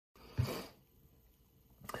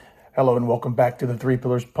Hello and welcome back to the Three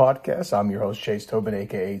Pillars Podcast. I'm your host, Chase Tobin,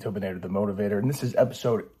 aka Tobinator the Motivator, and this is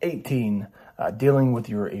episode 18, dealing with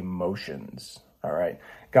your emotions. All right,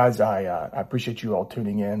 guys, I appreciate you all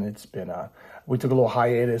tuning in. It's been we took a little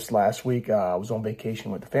hiatus last week. I was on vacation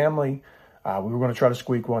with the family. We were going to try to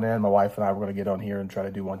squeak one in. My wife and I were going to get on here and try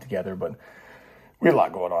to do one together, but we had a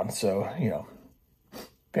lot going on. So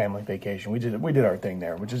family vacation. We did our thing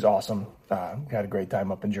there, which is awesome. Had a great time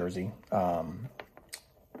up in Jersey.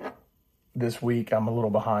 This week I'm a little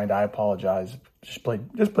behind. I apologize. Just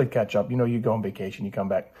played catch up. You go on vacation, you come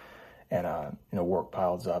back, and work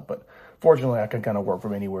piles up. But fortunately, I can kind of work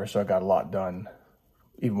from anywhere, so I got a lot done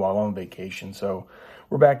even while on vacation. So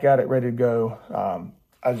we're back at it, ready to go.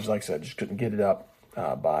 I just, like I said, just couldn't get it up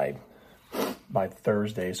by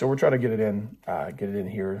Thursday. So we're trying to get it in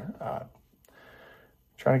here.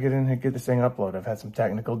 Trying to get in and get this thing uploaded. I've had some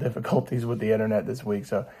technical difficulties with the internet this week,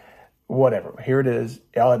 so whatever. Here it is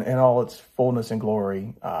in all its fullness and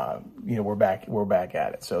glory. We're back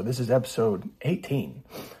at it. So this is episode 18.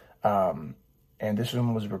 And this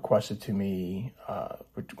one was requested to me.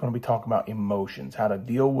 We're going to be talking about emotions, how to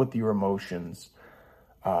deal with your emotions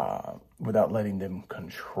without letting them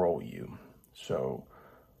control you. So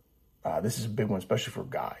this is a big one, especially for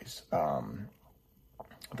guys.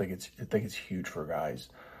 I think it's huge for guys,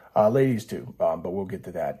 ladies too. But we'll get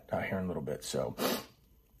to that here in a little bit. So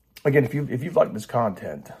again, if you've liked this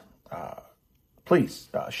content, please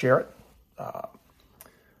share it.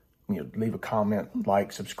 Leave a comment,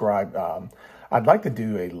 like, subscribe. I'd like to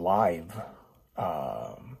do a live,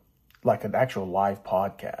 like an actual live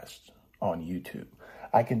podcast on YouTube.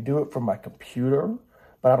 I can do it from my computer,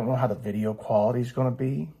 but I don't know how the video quality is going to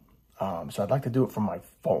be. So I'd like to do it from my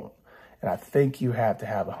phone. And I think you have to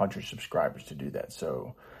have 100 subscribers to do that.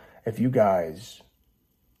 So if you guys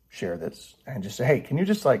share this and just say, hey, can you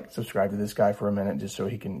just subscribe to this guy for a minute just so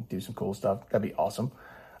he can do some cool stuff? That'd be awesome.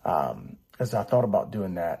 Because I thought about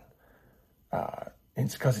doing that.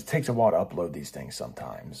 It's because it takes a while to upload these things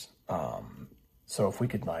sometimes. So if we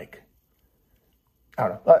could I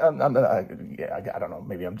don't know. I don't know.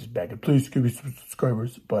 Maybe I'm just begging. Please give me some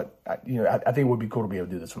subscribers. But I think it would be cool to be able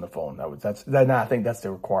to do this from the phone. I think that's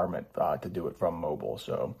the requirement to do it from mobile.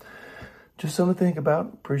 So just something to think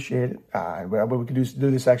about. Appreciate it. We could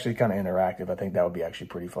do this actually kind of interactive. I think that would be actually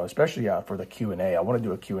pretty fun, especially for the Q&A. I want to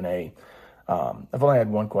do a Q&A. I've only had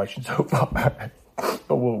one question so far,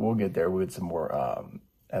 but we'll get there. We'll get some more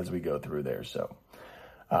as we go through there. So.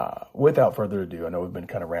 Without further ado, I know we've been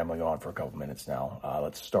kind of rambling on for a couple minutes now.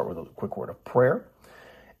 Let's start with a quick word of prayer,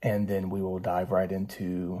 and then we will dive right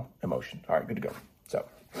into emotion. All right, good to go. So,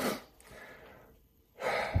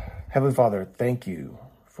 Heavenly Father, thank you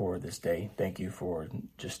for this day. Thank you for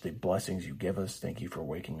just the blessings you give us. Thank you for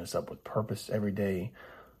waking us up with purpose every day.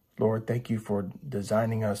 Lord, thank you for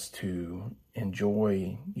designing us to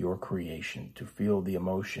enjoy your creation, to feel the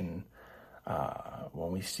emotion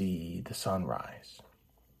when we see the sunrise.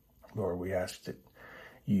 Lord, we ask that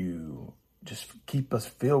you just keep us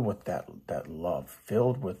filled with that love,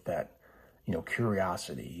 filled with that,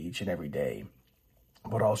 curiosity each and every day,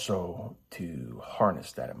 but also to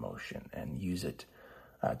harness that emotion and use it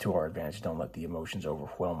to our advantage. Don't let the emotions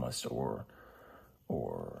overwhelm us or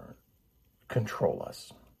control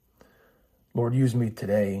us. Lord, use me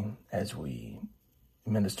today as we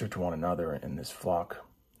minister to one another in this flock,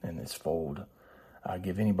 in this fold.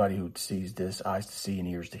 Give anybody who sees this eyes to see and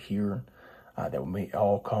ears to hear, that we may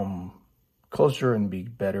all come closer and be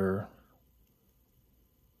better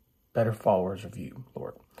followers of you,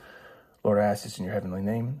 Lord. Lord, I ask this in your heavenly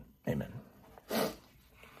name. Amen.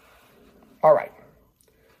 All right.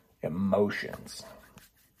 Emotions.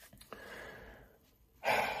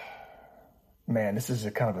 Man, this is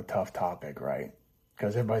a kind of a tough topic, right?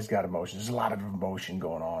 Because everybody's got emotions. There's a lot of emotion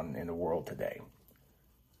going on in the world today.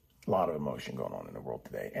 A lot of emotion going on in the world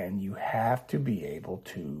today. And you have to be able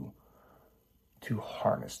to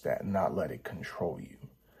harness that and not let it control you.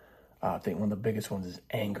 I think one of the biggest ones is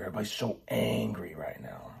anger. Everybody's so angry right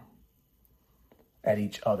now at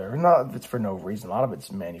each other. Not if it's for no reason. A lot of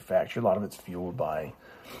it's manufactured. A lot of it's fueled by...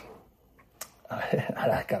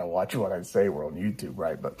 I gotta watch what I say. We're on YouTube,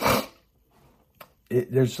 right? But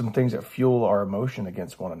there's some things that fuel our emotion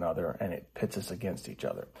against one another, and it pits us against each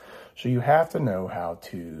other. So you have to know how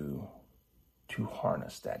to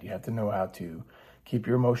harness that. You have to know how to keep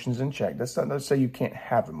your emotions in check. That's not to say you can't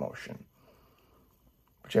have emotion,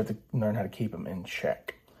 but you have to learn how to keep them in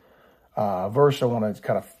check. Verse I want to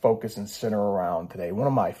kind of focus and center around today. One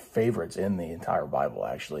of my favorites in the entire Bible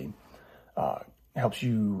actually helps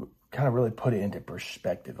you kind of really put it into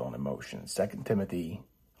perspective on emotions. 2 Timothy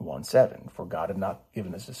 1:7, for God had not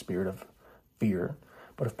given us a spirit of fear,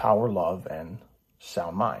 but of power, love, and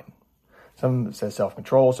sound mind. Some says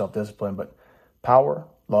self-control, self-discipline, but power,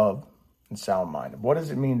 love, and sound mind. What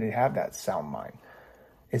does it mean to have that sound mind?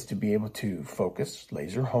 It's to be able to focus,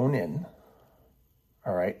 laser hone in,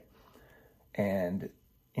 all right, and,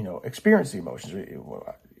 experience the emotions.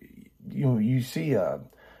 You see a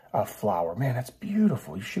flower, man, that's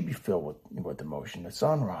beautiful. You should be filled with emotion. The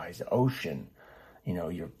sunrise, the ocean,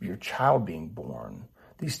 your child being born.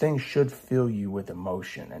 These things should fill you with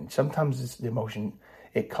emotion. And sometimes it's the emotion,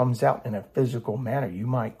 it comes out in a physical manner. You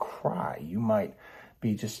might cry. You might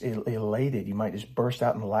be just elated. You might just burst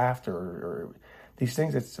out in laughter or these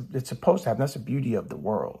things. It's supposed to happen. That's the beauty of the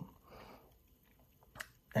world.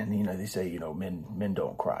 And, they say, men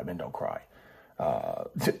don't cry. Men don't cry.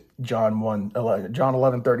 John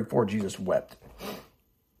 11:34, Jesus wept.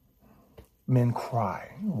 Men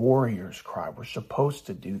cry. Warriors cry. We're supposed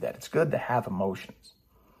to do that. It's good to have emotions.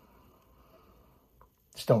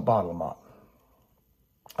 Just don't bottle them up.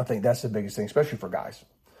 I think that's the biggest thing, especially for guys.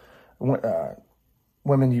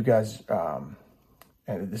 Women, you guys, and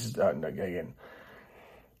this is, again,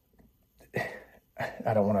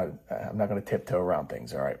 I'm not going to tiptoe around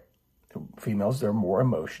things, all right? Females, they're more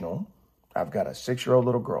emotional. I've got a 6-year-old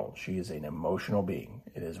little girl. She is an emotional being.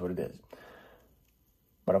 It is what it is.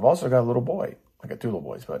 But I've also got a little boy. I got 2 little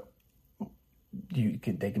boys, but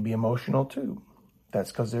they can be emotional too. That's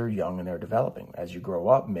because they're young and they're developing. As you grow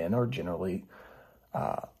up, men are generally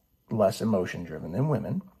less emotion driven than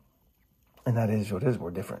women. And that is what it is.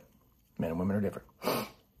 We're different. Men and women are different.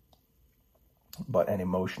 But an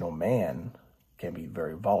emotional man can be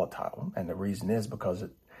very volatile. And the reason is because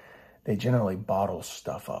they generally bottle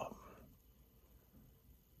stuff up.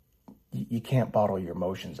 You can't bottle your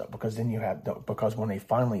emotions up because then because when they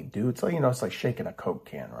finally do, it's like, it's like shaking a Coke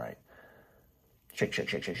can, right? Shake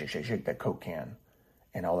that Coke can.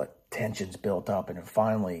 And all that tension's built up. And then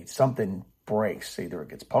finally something breaks. Either it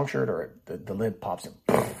gets punctured or the lid pops in.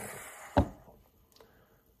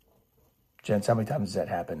 Gents, how many times has that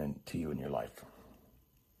happened to you in your life?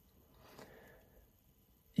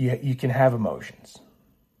 You can have emotions.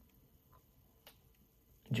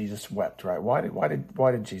 Jesus wept, right? Why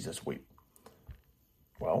did Jesus weep?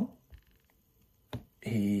 Well,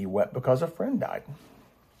 he wept because a friend died.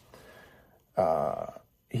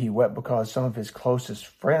 He wept because some of his closest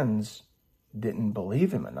friends didn't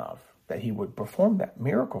believe him enough that he would perform that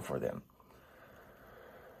miracle for them.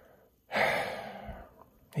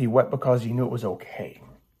 He wept because he knew it was okay.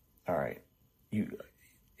 All right.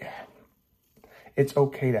 It's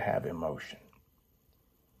okay to have emotion.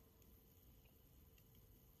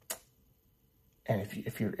 And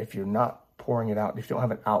if you're not pouring it out, if you don't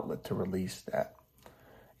have an outlet to release that,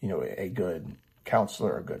 a good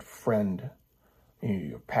counselor, a good friend,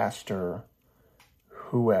 your pastor,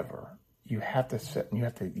 whoever, you have to sit and you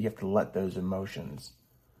have to let those emotions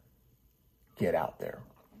get out there.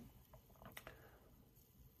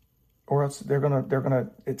 Or else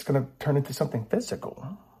it's gonna turn into something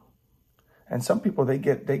physical. And some people they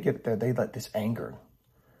let this anger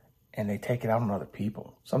and they take it out on other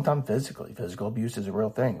people. Sometimes physically. Physical abuse is a real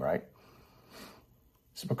thing, right?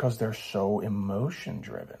 It's because they're so emotion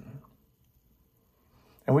driven.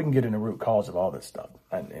 And we can get into root cause of all this stuff.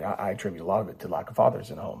 And I attribute a lot of it to lack of fathers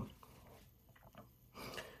in the home.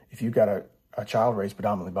 If you've got a child raised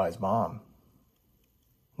predominantly by his mom,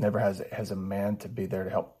 never has a man to be there to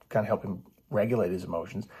help him regulate his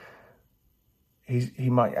emotions, he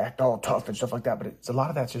might act all tough and stuff like that, but a lot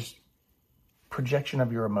of that's just projection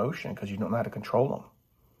of your emotion because you don't know how to control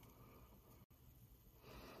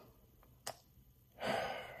them.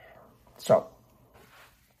 So,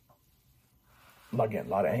 again, a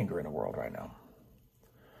lot of anger in the world right now.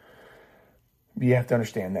 You have to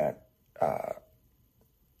understand that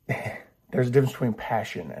there's a difference between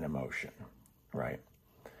passion and emotion, right?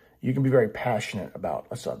 You can be very passionate about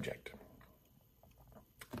a subject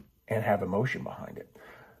and have emotion behind it.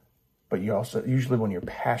 But you also, usually when you're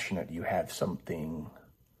passionate, you have something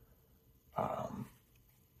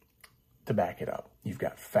to back it up. You've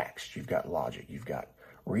got facts, you've got logic, you've got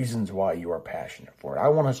reasons why you are passionate for it. I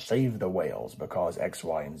want to save the whales because X,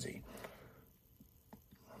 Y, and Z.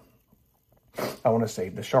 I want to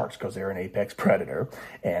save the sharks because they're an apex predator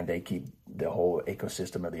and they keep the whole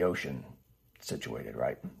ecosystem of the ocean situated,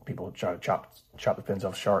 right? People try to chop the fins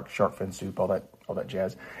off shark fin soup, all that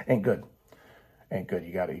jazz. Ain't good.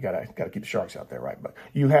 You gotta keep the sharks out there, right? But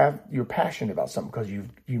you're passionate about something because you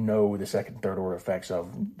know the second, third order effects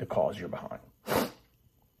of the cause you're behind.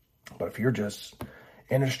 But if you're just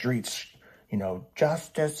in the streets,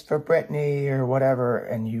 justice for Britney or whatever,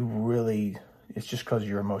 and it's just because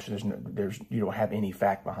your emotion, you don't have any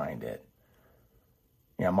fact behind it.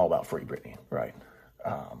 Yeah, I'm all about free Britney, right?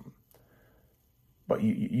 But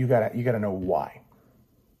you gotta know why.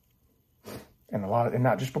 And and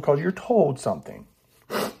not just because you're told something.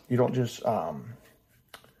 You don't just, I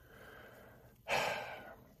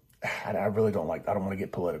really don't I don't want to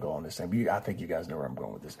get political on this thing. I think you guys know where I'm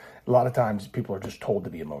going with this. A lot of times people are just told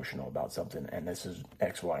to be emotional about something, and this is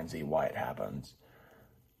X, Y, and Z, why it happens.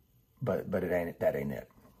 But that ain't it.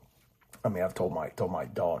 I mean, I've told my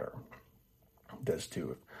daughter this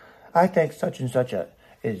too. I think such and such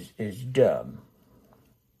is dumb.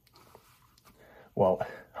 Well,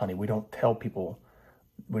 honey, we don't tell people,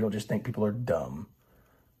 we don't just think people are dumb.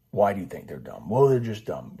 Why do you think they're dumb? Well, they're just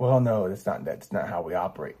dumb. Well, no, that's not how we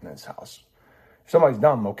operate in this house. If somebody's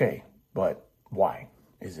dumb, okay, but why?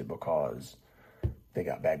 Is it because they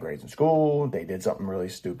got bad grades in school? They did something really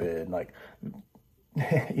stupid? Like,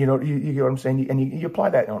 you know, you get what I'm saying? And you apply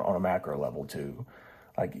that on a macro level too.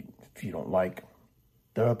 Like, if you don't like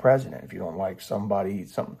the president, if you don't like somebody,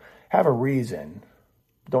 have a reason.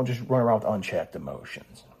 Don't just run around with unchecked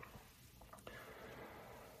emotions.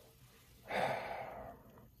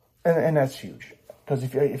 And that's huge. Because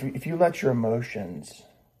if you let your emotions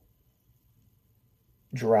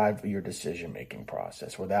drive your decision-making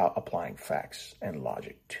process without applying facts and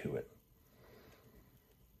logic to it,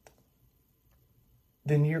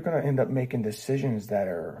 then you're going to end up making decisions that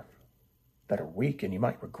are weak, and you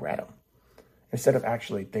might regret them. Instead of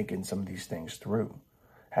actually thinking some of these things through,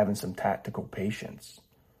 having some tactical patience.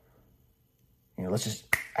 You know, let's just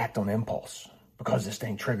act on impulse because this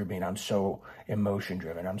thing triggered me and I'm so emotion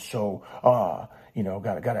driven. I'm so,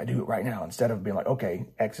 gotta do it right now. Instead of being like, okay,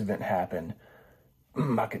 X event happened.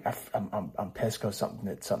 I'm pissed because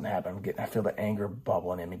something happened. I feel the anger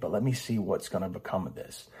bubbling in me, but let me see what's going to become of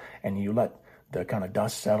this. And you let the kind of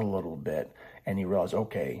dust settle a little bit and you realize,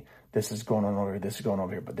 okay, this is going on over here, this is going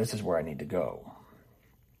over here, but this is where I need to go.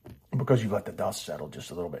 Because you let the dust settle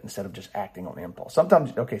just a little bit instead of just acting on impulse.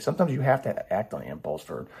 Sometimes you have to act on impulse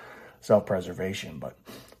for self-preservation, but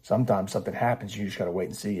sometimes something happens, you just got to wait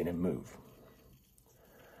and see and then move.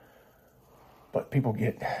 But people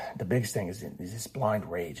the biggest thing is this blind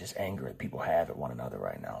rage, this anger that people have at one another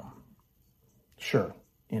right now. Sure,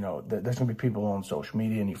 you know, there's going to be people on social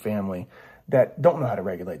media and your family that don't know how to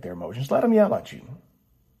regulate their emotions. Let them yell at you.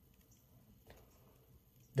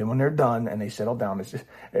 Then when they're done and they settle down, it's just,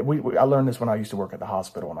 I learned this when I used to work at the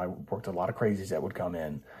hospital, and I worked with a lot of crazies that would come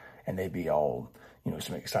in and they'd be all, you know,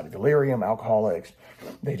 some excited delirium, alcoholics.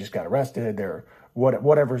 They just got arrested. They're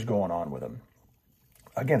whatever's going on with them.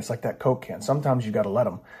 Again, it's like that Coke can. Sometimes you got to let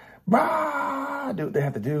them do what they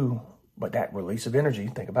have to do. But that release of energy,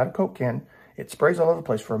 think about a Coke can. It sprays all over the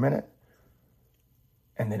place for a minute.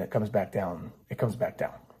 And then it comes back down. It comes back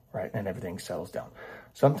down, right? And everything settles down.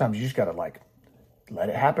 Sometimes you just got to let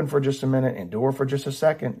it happen for just a minute, endure for just a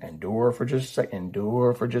second, endure for just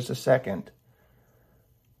a second.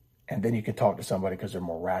 And then you can talk to somebody because they're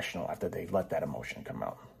more rational after they've let that emotion come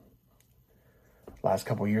out. Last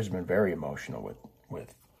couple of years have been very emotional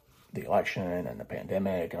with the election and the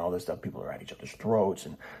pandemic and all this stuff. People are at each other's throats.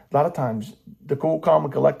 And a lot of times the cool, calm,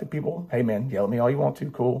 and collected people, hey man, yell at me all you want to,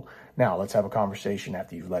 cool. Now let's have a conversation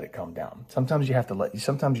after you've let it come down. Sometimes you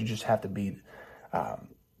just have to be,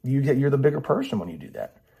 you're the bigger person when you do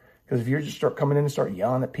that. Because if you just start coming in and start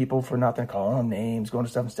yelling at people for nothing, calling them names, going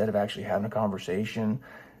to stuff instead of actually having a conversation,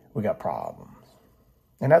 we got problems.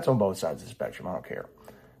 And that's on both sides of the spectrum. I don't care.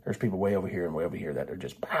 There's people way over here and way over here that are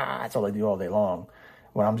just, that's all they do all day long.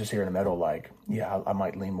 When I'm just here in the middle, I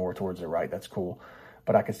might lean more towards the right. That's cool.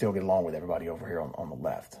 But I can still get along with everybody over here on the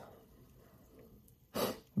left.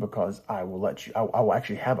 Because I will I will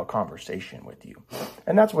actually have a conversation with you.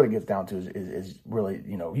 And that's what it gets down to is really,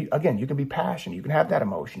 you know, you can be passionate. You can have that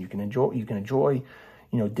emotion. You can enjoy,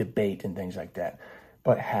 you know, debate and things like that.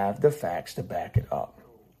 But have the facts to back it up.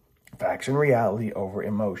 Facts and reality over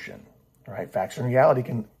emotion, right? Facts and reality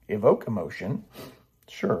can evoke emotion,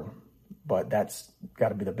 sure, but that's got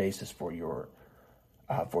to be the basis for your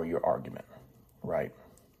argument, right?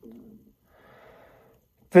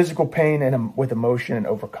 Physical pain and with emotion and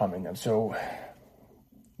overcoming them. So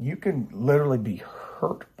you can literally be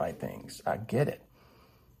hurt by things. I get it.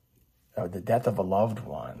 The death of a loved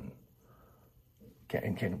one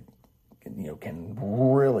can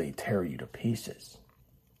really tear you to pieces.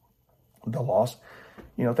 The loss,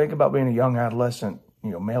 you know, think about being a young adolescent,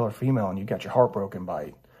 you know, male or female, and you got your heart broken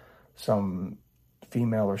by some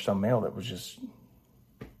female or some male that was just,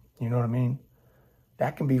 you know what I mean?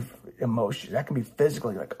 That can be emotion. That can be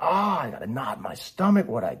physically I got a knot in my stomach.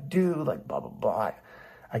 What I do, blah, blah, blah.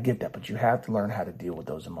 I get that, but you have to learn how to deal with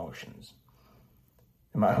those emotions.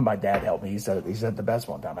 And my dad helped me. He said the best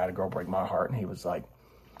one time. I had a girl break my heart, and he was like,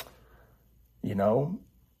 you know,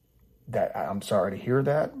 that I'm sorry to hear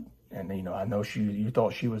that. And, you know, I know you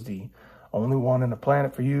thought she was the only one on the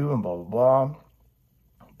planet for you and blah, blah, blah.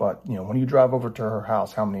 But, you know, when you drive over to her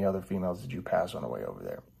house, how many other females did you pass on the way over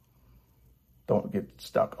there? Don't get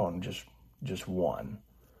stuck on just one.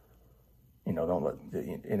 You know, don't let,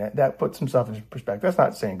 and that puts some stuff in perspective. That's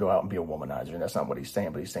not saying go out and be a womanizer. And that's not what he's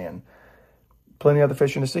saying, but he's saying plenty of other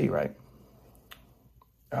fish in the sea, right?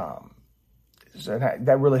 So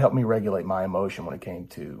that really helped me regulate my emotion when it came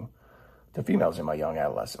to females in my young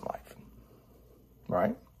adolescent life,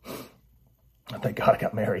 right? Thank God I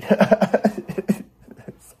got married.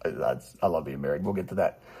 I love being married. We'll get to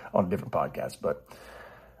that on a different podcast. But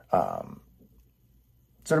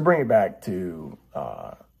so to bring it back to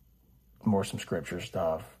more some scripture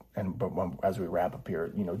stuff, but as we wrap up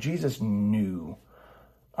here, you know, Jesus knew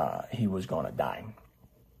he was going to die.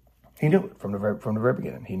 He knew it from the very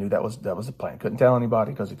beginning. He knew that was the plan. Couldn't tell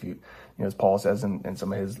anybody, because if you know, as Paul says in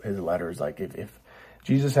some of his letters, like if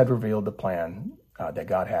Jesus had revealed the plan that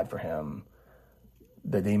God had for him,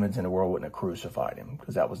 the demons in the world wouldn't have crucified him,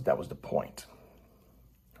 because that was the point,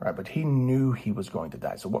 right? But he knew he was going to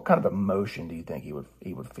die. So what kind of emotion do you think he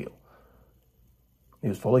would feel? He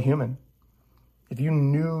was fully human. If you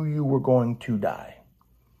knew you were going to die,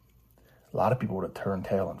 a lot of people would have turned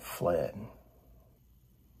tail and fled.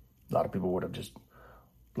 A lot of people would have just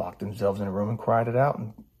locked themselves in a room and cried it out.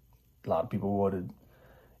 And a lot of people would have,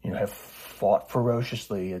 you know, have fought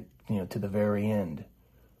ferociously, to the very end.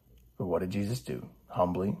 But what did Jesus do?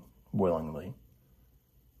 Humbly, willingly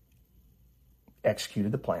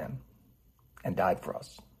executed the plan and died for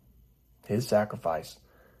us. His sacrifice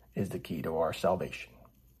is the key to our salvation.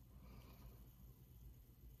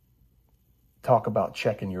 Talk about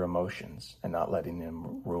checking your emotions and not letting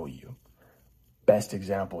them rule you. Best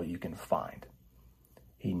example you can find.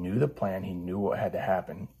 He knew the plan. He knew what had to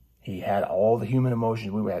happen. He had all the human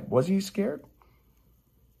emotions we had. Was he scared?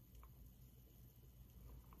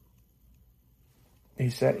 He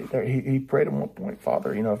said, he prayed at one point,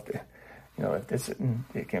 Father, can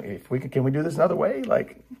we do this another way?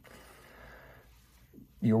 Like,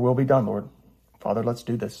 your will be done, Lord. Father, let's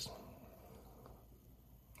do this.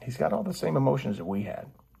 He's got all the same emotions that we had.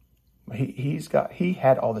 He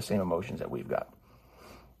had all the same emotions that we've got.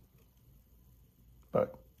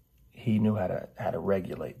 But he knew how to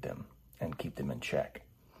regulate them and keep them in check.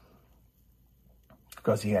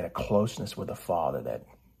 Because he had a closeness with the Father that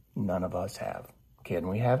none of us have. Can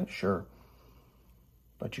we have it? Sure.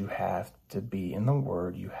 But you have to be in the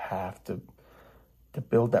Word. You have to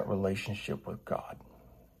build that relationship with God.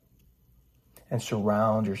 And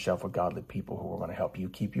surround yourself with godly people who are going to help you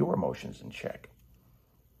keep your emotions in check.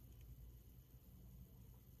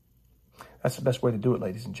 That's the best way to do it,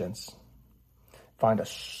 ladies and gents. Find a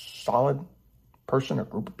solid person or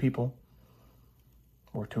group of people,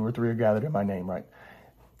 where 2 or 3 are gathered in my name, right?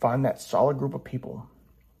 Find that solid group of people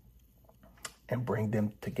and bring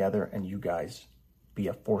them together, and you guys be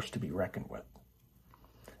a force to be reckoned with.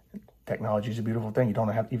 Technology is a beautiful thing. You don't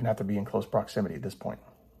even have to be in close proximity at this point.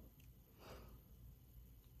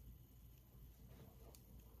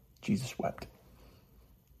 Jesus wept.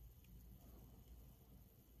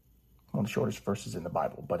 One of the shortest verses in the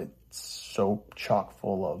Bible, but it's so chock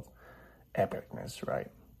full of epicness, right?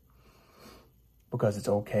 Because it's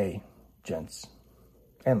okay, gents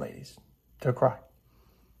and ladies, to cry.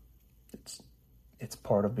 It's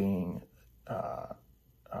part of being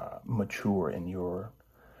mature in your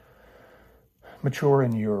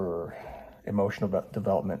emotional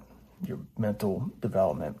development, your mental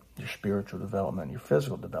development, your spiritual development, your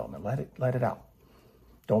physical development. Let it out.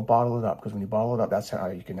 Don't bottle it up, because when you bottle it up, that's how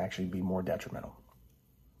you can actually be more detrimental.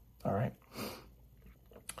 All right. So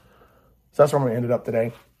that's where I'm going to end it up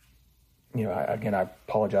today. You know, I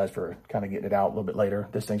apologize for kind of getting it out a little bit later.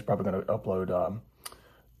 This thing's probably going to upload,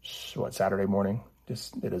 Saturday morning.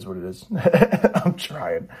 It is what it is. I'm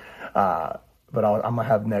trying. But I'm going to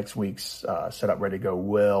have next week's setup ready to go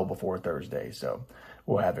well before Thursday. So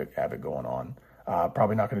we'll have it going on.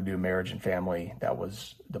 Probably not going to do marriage and family. That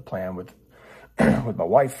was the plan with my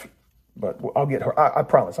wife, but I'll get her. I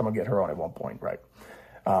promise I'm going to get her on at one point, right?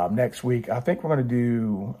 Next week, I think we're going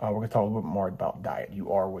to talk a little bit more about diet.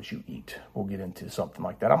 You are what you eat. We'll get into something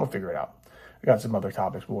like that. I'm going to figure it out. I got some other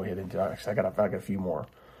topics we'll hit into. Actually, I got a few more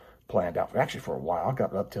planned out. Actually, for a while, I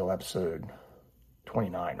got up till episode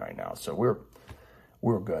 29 right now. So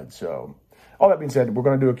we're good. So all that being said, we're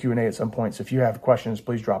going to do a Q&A at some point. So if you have questions,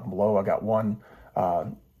 please drop them below. I got one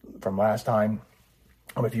from last time.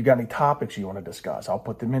 If you got any topics you want to discuss, I'll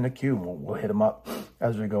put them in the queue and we'll hit them up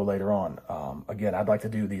as we go later on. Again, I'd like to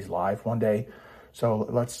do these live one day. So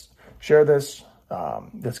let's share this.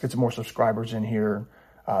 let's get some more subscribers in here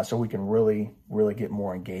so we can really get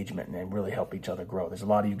more engagement and really help each other grow. There's a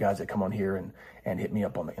lot of you guys that come on here and hit me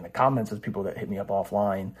up in the comments. There's people that hit me up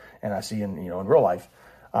offline, and I see in real life,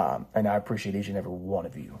 and I appreciate each and every one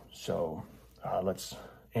of you. So let's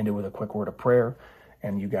end it with a quick word of prayer,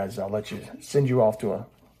 and you guys, I'll send you off to a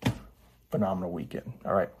phenomenal weekend.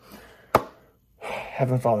 All right.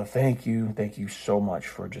 Heavenly Father, thank you so much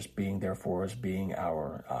for just being there for us, being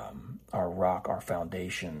our rock, our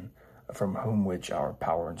foundation, from whom which our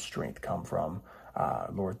power and strength come from.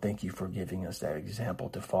 Lord, thank you for giving us that example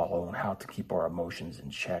to follow on how to keep our emotions in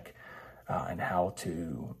check, and how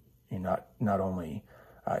to not only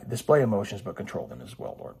display emotions, but control them as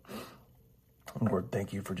well, Lord. Lord,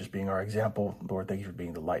 thank you for just being our example. Lord, thank you for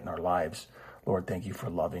being the light in our lives. Lord, thank you for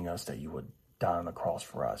loving us, that you would die on the cross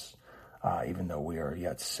for us, even though we are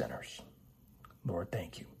yet sinners. Lord,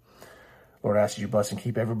 thank you. Lord, I ask you to bless and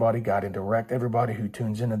keep everybody, guide and direct everybody who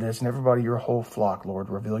tunes into this, and everybody, your whole flock, Lord.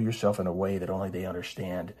 Reveal yourself in a way that only they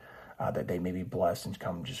understand, that they may be blessed and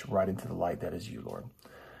come just right into the light that is you, Lord.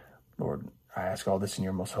 Lord, I ask all this in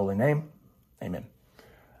your most holy name. Amen.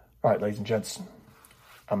 All right, ladies and gents,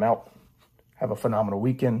 I'm out. Have a phenomenal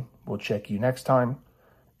weekend. We'll check you next time.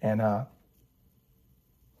 And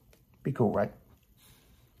be cool, right?